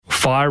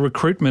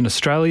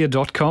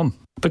FireRecruitmentAustralia.com.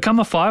 Become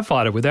a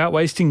firefighter without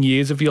wasting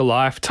years of your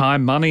life,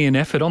 time, money and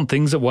effort on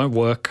things that won't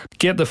work.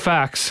 Get the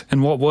facts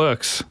and what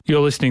works.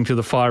 You're listening to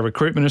the Fire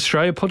Recruitment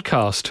Australia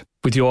podcast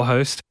with your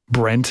host,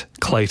 Brent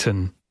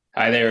Clayton.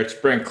 Hey there, it's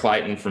Brent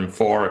Clayton from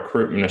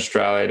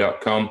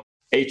FireRecruitmentAustralia.com.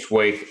 Each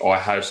week I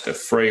host a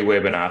free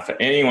webinar for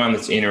anyone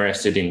that's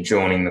interested in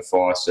joining the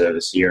fire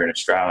service here in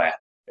Australia.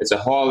 It's a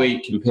highly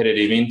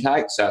competitive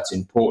intake, so it's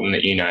important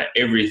that you know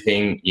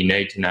everything you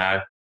need to know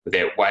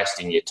without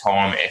wasting your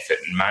time, effort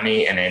and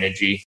money and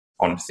energy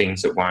on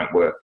things that won't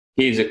work.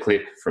 Here's a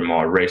clip from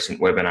my recent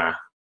webinar.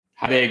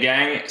 Hey there,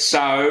 gang.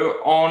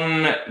 So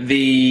on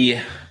the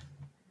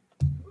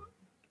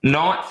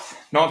 9th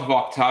of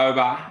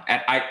October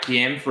at 8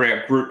 p.m. for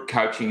our group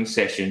coaching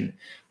session,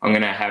 I'm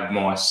going to have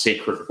my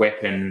secret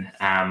weapon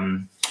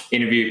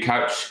interview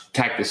coach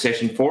take the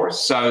session for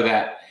us so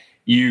that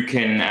you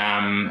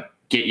can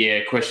get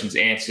your questions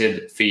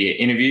answered for your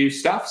interview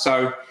stuff.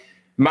 So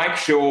make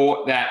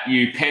sure that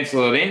you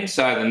pencil it in.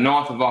 So the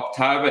 9th of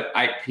October at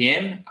 8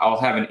 p.m, I'll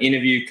have an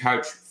interview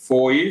coach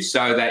for you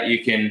so that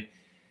you can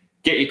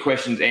get your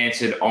questions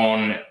answered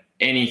on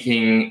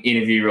anything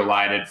interview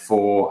related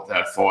for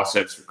the fire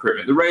service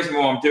recruitment. The reason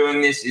why I'm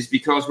doing this is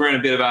because we're in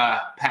a bit of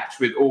a patch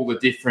with all the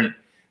different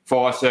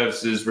fire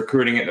services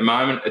recruiting at the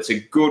moment. It's a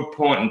good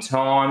point in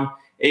time,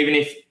 even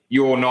if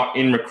you're not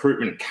in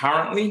recruitment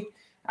currently,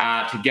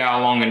 to go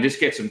along and just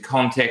get some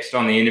context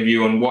on the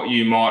interview and what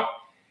you might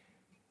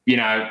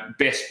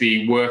best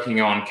be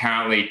working on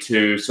currently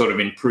to sort of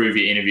improve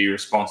your interview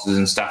responses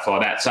and stuff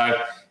like that.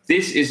 So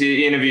this is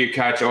the interview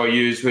coach I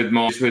use with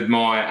my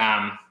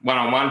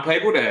one-on-one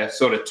people to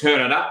sort of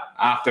turn it up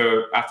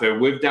after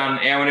we've done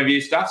our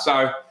interview stuff.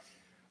 So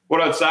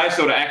what I'd say,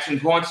 sort of action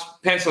points,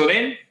 pencil it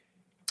in.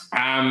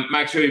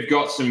 Make sure you've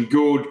got some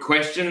good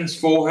questions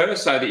for her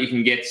so that you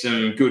can get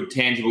some good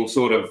tangible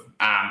sort of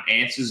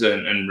answers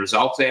and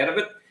results out of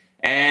it.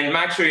 And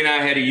make sure you know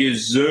how to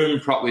use Zoom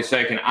properly so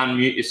you can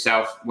unmute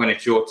yourself when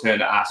it's your turn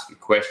to ask a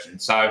question.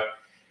 So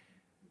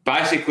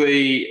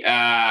basically,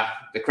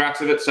 the crux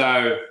of it,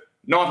 so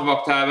 9th of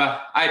October,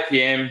 8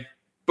 p.m,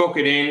 book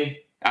it in,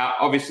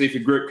 obviously for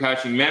group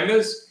coaching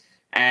members,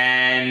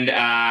 and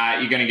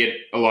you're going to get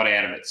a lot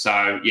out of it.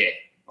 So, yeah.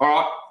 All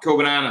right, cool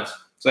bananas.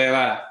 See you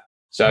later.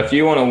 So if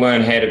you want to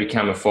learn how to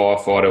become a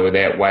firefighter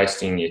without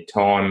wasting your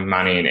time,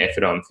 money and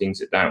effort on things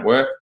that don't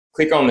work,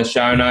 click on the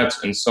show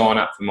notes and sign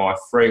up for my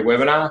free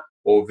webinar,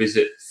 or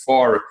visit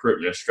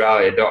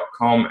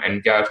FireRecruitmentAustralia.com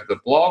and go to the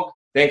blog.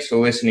 Thanks for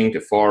listening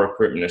to Fire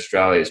Recruitment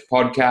Australia's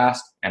podcast,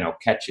 and I'll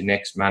catch you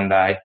next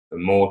Monday for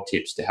more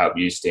tips to help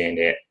you stand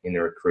out in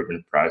the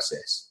recruitment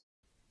process.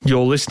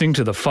 You're listening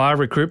to the Fire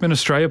Recruitment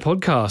Australia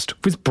podcast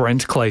with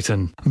Brent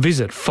Clayton.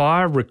 Visit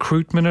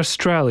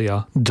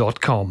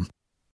FireRecruitmentAustralia.com.